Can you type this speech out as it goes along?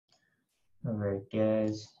Alright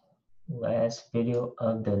guys, last video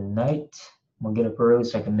of the night. I'm gonna get up early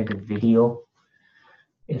so I can make a video.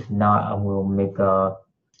 If not, I will make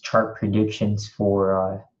chart predictions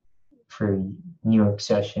for New York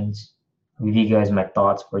sessions. I'll give you guys my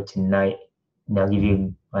thoughts for tonight, and I'll give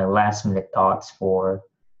you my last minute thoughts for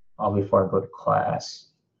before I go to class.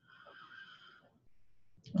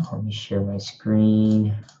 Let me share my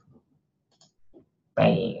screen.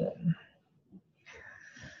 Bam.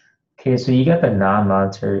 Okay, so you got the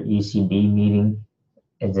non-monetary ECB meeting,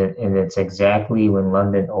 and it's exactly when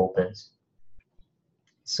London opens.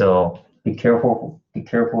 So be careful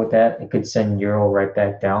with that. It could send euro right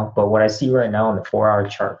back down. But what I see right now on the 4-hour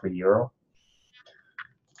chart for euro,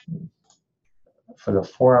 for the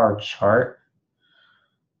 4-hour chart,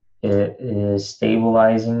 it is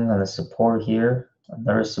stabilizing on the support here.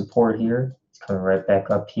 Another support here. It's coming right back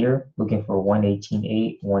up here, looking for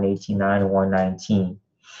 118.8, 118.9, 119.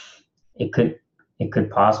 It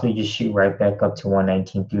could possibly just shoot right back up to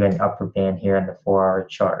 119 through an upper band here on the 4-hour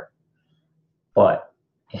chart. But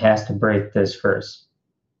it has to break this first.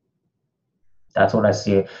 That's what I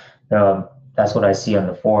see. That's what I see on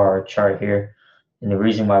the 4-hour chart here. And the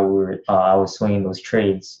reason why I was swinging those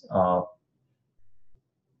trades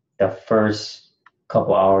the first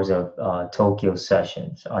couple hours of Tokyo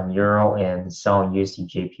sessions on euro and selling USD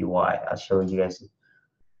JPY. I'll show you guys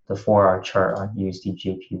the 4-hour chart on USD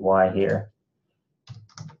JPY here.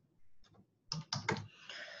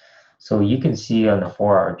 So you can see on the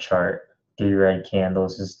 4-hour chart, 3 red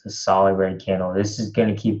candles. This is the solid red candle. This is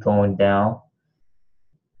going to keep going down.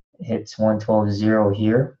 It hits 112.0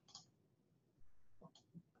 here.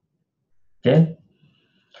 Okay.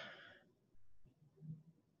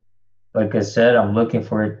 Like I said, I'm looking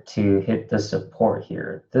for it to hit the support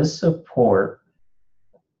here. This support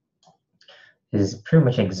is pretty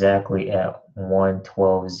much exactly at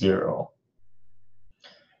 112.0.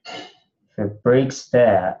 If it breaks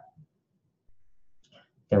that,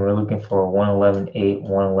 then we're looking for 111.8,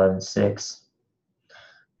 111.6.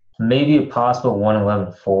 Maybe a possible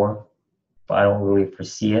 111.4, but I don't really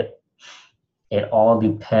foresee it. It all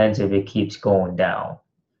depends if it keeps going down.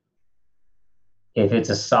 If it's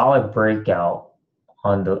a solid breakout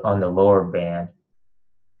on the lower band,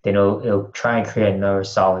 then it'll try and create another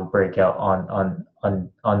solid breakout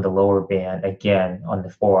on the lower band again on the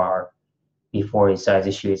 4-hour before it decides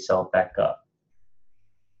to shoot itself back up.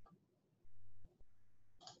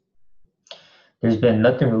 There's been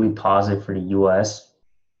nothing really positive for the US.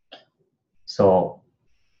 So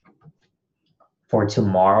for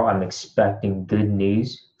tomorrow, I'm expecting good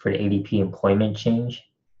news for the ADP employment change.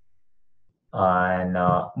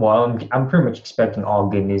 Well, I'm pretty much expecting all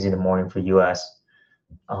good news in the morning for US.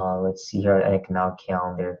 Let's see here on the economic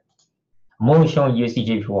calendar. I'm only showing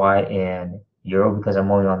USD JPY and Euro because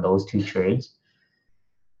I'm only on those 2 trades.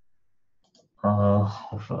 Let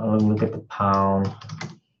me look at the pound.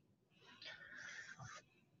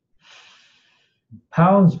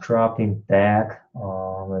 Pound's dropping back.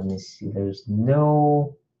 Let me see. There's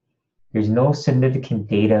no significant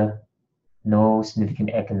data, no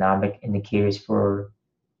significant economic indicators for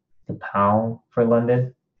the pound for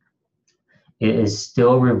London. It is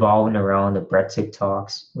still revolving around the Brexit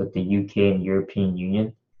talks with the UK and European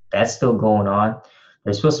Union. That's still going on.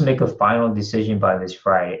 They're supposed to make a final decision by this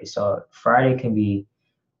Friday. So Friday can be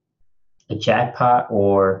a jackpot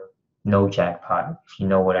or no jackpot, if you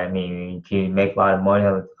know what I mean. You can make a lot of money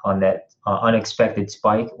on that unexpected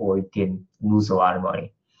spike, or you can lose a lot of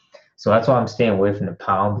money. So that's why I'm staying away from the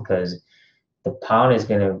pound, because the pound is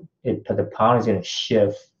gonna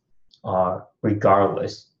shift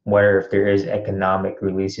regardless, whether if there is economic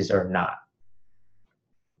releases or not.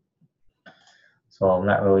 So I'm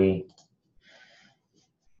not really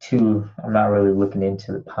looking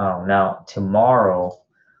into the pound. Now tomorrow,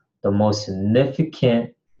 the most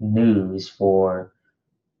significant news for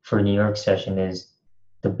New York session is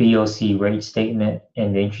the BOC rate statement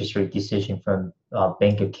and the interest rate decision from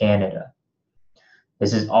Bank of Canada.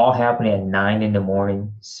 This is all happening at 9 in the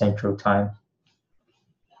morning Central Time.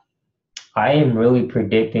 I am really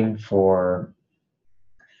predicting for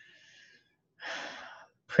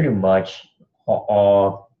pretty much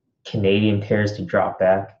all Canadian pairs to drop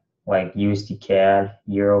back, like USD CAD,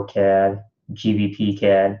 Euro CAD, GBP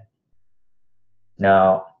CAD.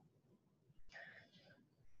 Now,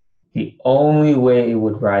 the only way it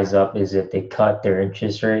would rise up is if they cut their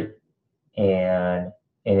interest rate and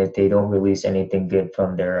if they don't release anything good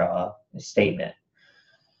from their statement.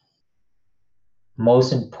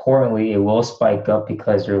 Most importantly, it will spike up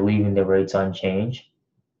because they're leaving the rates unchanged,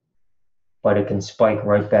 but it can spike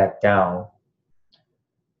right back down.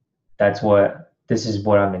 That's what this is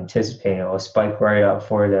what I'm anticipating. It'll spike right up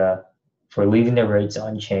for leaving the rates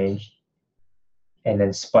unchanged, and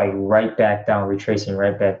then spike right back down, retracing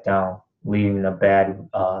right back down, leaving a bad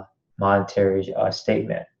monetary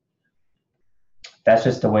statement. That's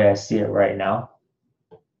just the way I see it right now,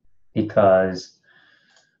 because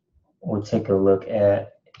we'll take a look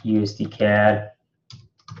at USD CAD.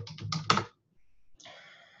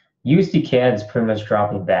 USD CAD is pretty much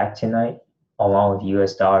dropping back tonight, along with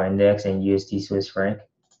US dollar index and USD Swiss franc.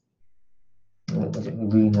 We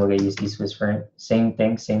can look at USD Swiss franc. Same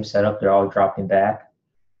thing, same setup. They're all dropping back.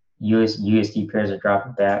 USD pairs are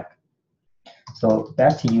dropping back. So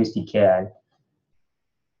back to USD CAD.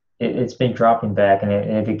 It's been dropping back, and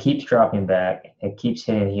if it keeps dropping back, it keeps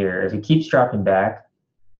hitting here. If it keeps dropping back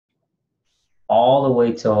all the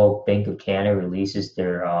way till Bank of Canada releases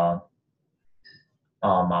their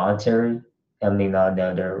monetary,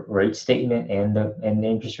 their rate statement and the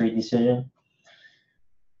interest rate decision,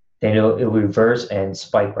 then it'll reverse and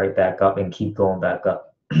spike right back up and keep going back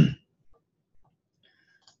up.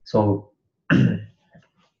 So, hang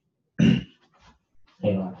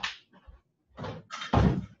on.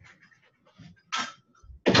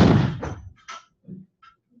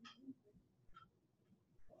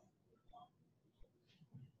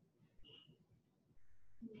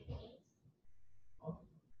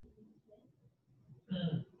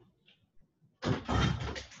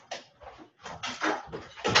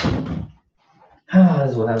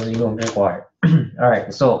 This is what happens when you go and drink water. All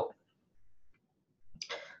right, so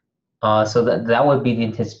that would be the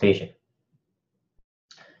anticipation.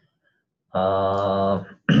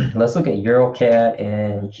 Let's look at EuroCAD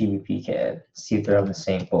and GBP CAD. See if they're on the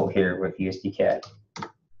same boat here with USD CAD.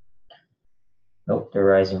 Nope, they're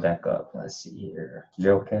rising back up. Let's see here.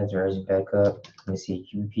 EuroCAD's rising back up. Let me see,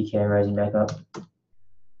 GBP CAD rising back up.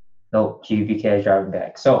 Nope, GBP CAD is driving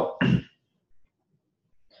back. So,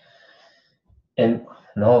 and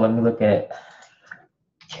no, let me look at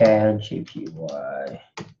CAD JPY.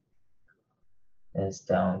 That's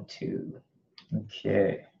down to,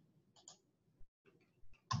 okay.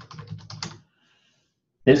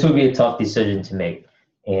 This would be a tough decision to make.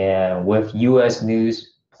 And with US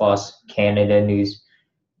news plus Canada news,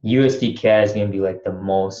 USD CAD is going to be like the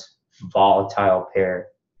most volatile pair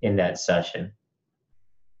in that session.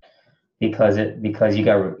 Because you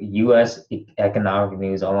got US economic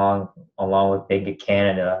news along with Bank of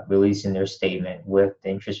Canada releasing their statement with the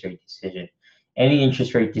interest rate decision. Any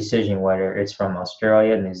interest rate decision, whether it's from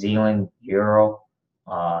Australia, New Zealand, Euro,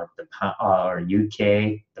 the pound, or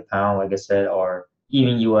UK, the pound, like I said, or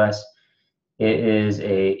even US, it is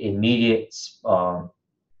a immediate,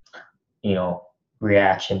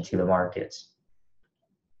 reaction to the markets.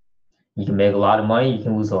 You can make a lot of money, you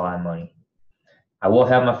can lose a lot of money. I will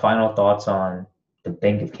have my final thoughts on the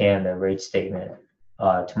Bank of Canada rate statement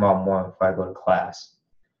tomorrow morning before I go to class.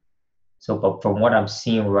 So, but from what I'm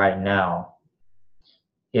seeing right now,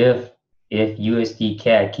 if USD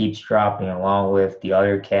CAD keeps dropping along with the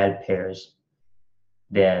other CAD pairs,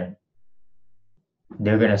 then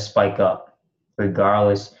they're gonna spike up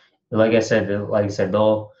regardless. Like I said,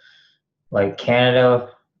 though, like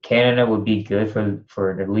Canada would be good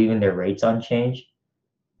for leaving their rates unchanged.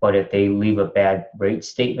 But if they leave a bad rate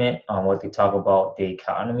statement on what they talk about the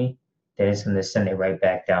economy, then it's going to send it right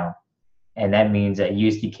back down. And that means that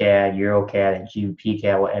USD CAD, Euro CAD, and GBP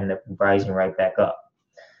CAD will end up rising right back up.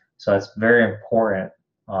 So it's very important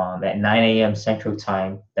at 9 a.m. Central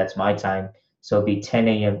Time, that's my time, so it'll be 10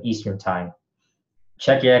 a.m. Eastern Time.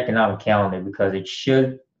 Check your economic calendar because it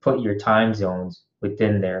should put your time zones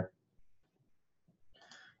within there,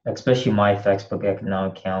 especially my textbook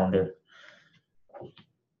economic calendar.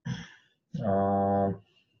 I'm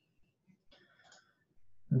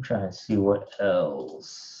trying to see what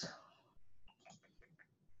else.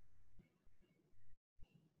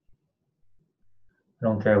 I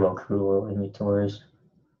don't care about crude oil inventories.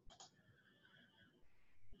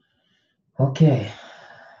 Okay.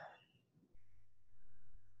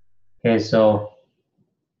 Okay, so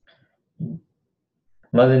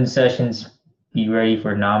London sessions, be ready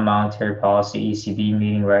for non-monetary policy ECB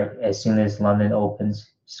meeting right as soon as London opens.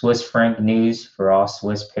 Swiss franc news for all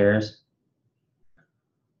Swiss pairs.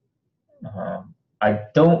 I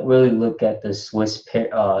don't really look at the Swiss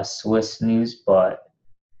news, but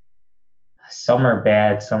some are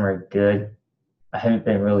bad, some are good. I haven't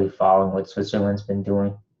been really following what Switzerland's been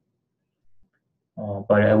doing,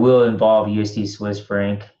 but it will involve USD Swiss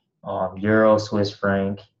franc, Euro Swiss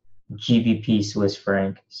franc, GBP Swiss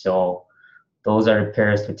franc. So those are the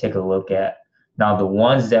pairs to take a look at. Now the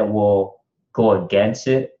ones that will go against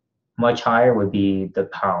it much higher would be the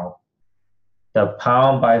pound. the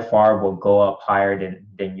pound by far will go up higher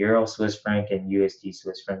than Euro Swiss franc and USD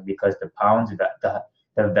Swiss franc, because the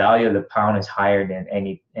value of the pound is higher than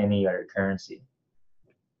any other currency.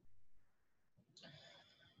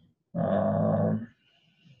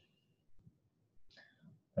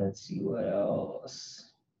 Let's see what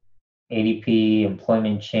else. ADP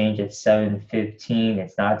employment change at 7:15.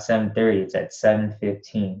 It's not 7:30. It's at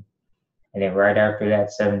 7:15. And then right after that,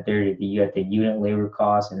 7:30, you got the unit labor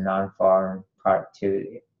cost and non-farm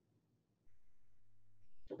productivity.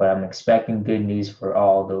 But I'm expecting good news for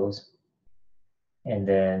all those. And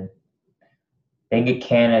then Bank of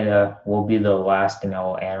Canada will be the last thing I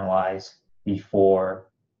will analyze before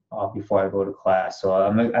I go to class. So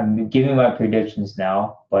I'm giving my predictions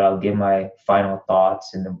now, but I'll give my final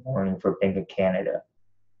thoughts in the morning for Bank of Canada.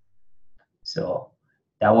 So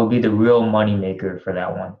that will be the real money maker for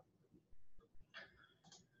that one.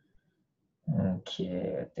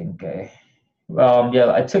 Okay, I think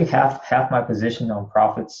I took half my position on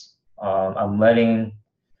profits. I'm letting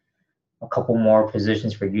a couple more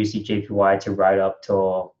positions for UCJPY to ride up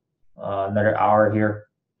till another hour here,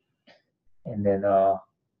 and then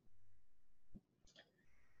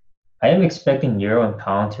I am expecting euro and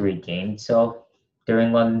pound to regain itself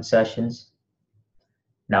during London sessions.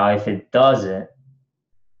 Now, if it doesn't,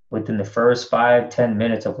 within the first 5-10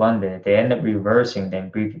 minutes of London, if they end up reversing, then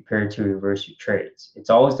be prepared to reverse your trades. It's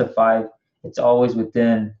always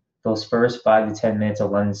within those first 5 to 10 minutes of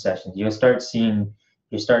London sessions. You'll start seeing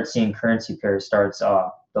currency pairs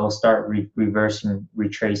they'll start reversing,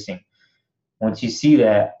 retracing. Once you see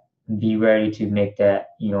that, be ready to make that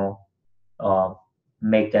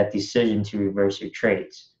decision to reverse your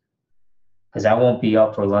trades, because I won't be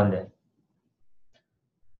up for London.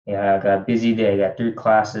 Yeah, I got a busy day. I got 3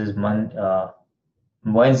 classes.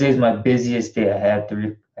 Wednesday is my busiest day. I have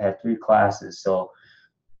 3 classes. So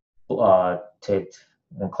take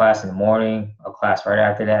one class in the morning, a class right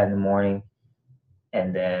after that in the morning,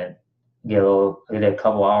 and then get a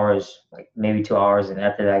couple hours, like maybe 2 hours, and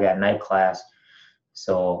after that I got night class.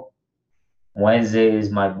 So Wednesday is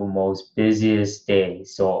my most busiest day.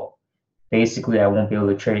 So basically I won't be able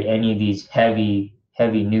to trade any of these heavy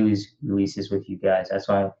news releases with you guys. That's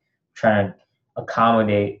why I'm trying to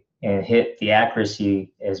accommodate and hit the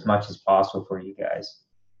accuracy as much as possible for you guys.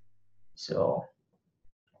 So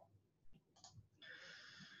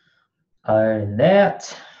other than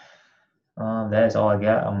that, that is all I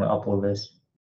got. I'm gonna upload this.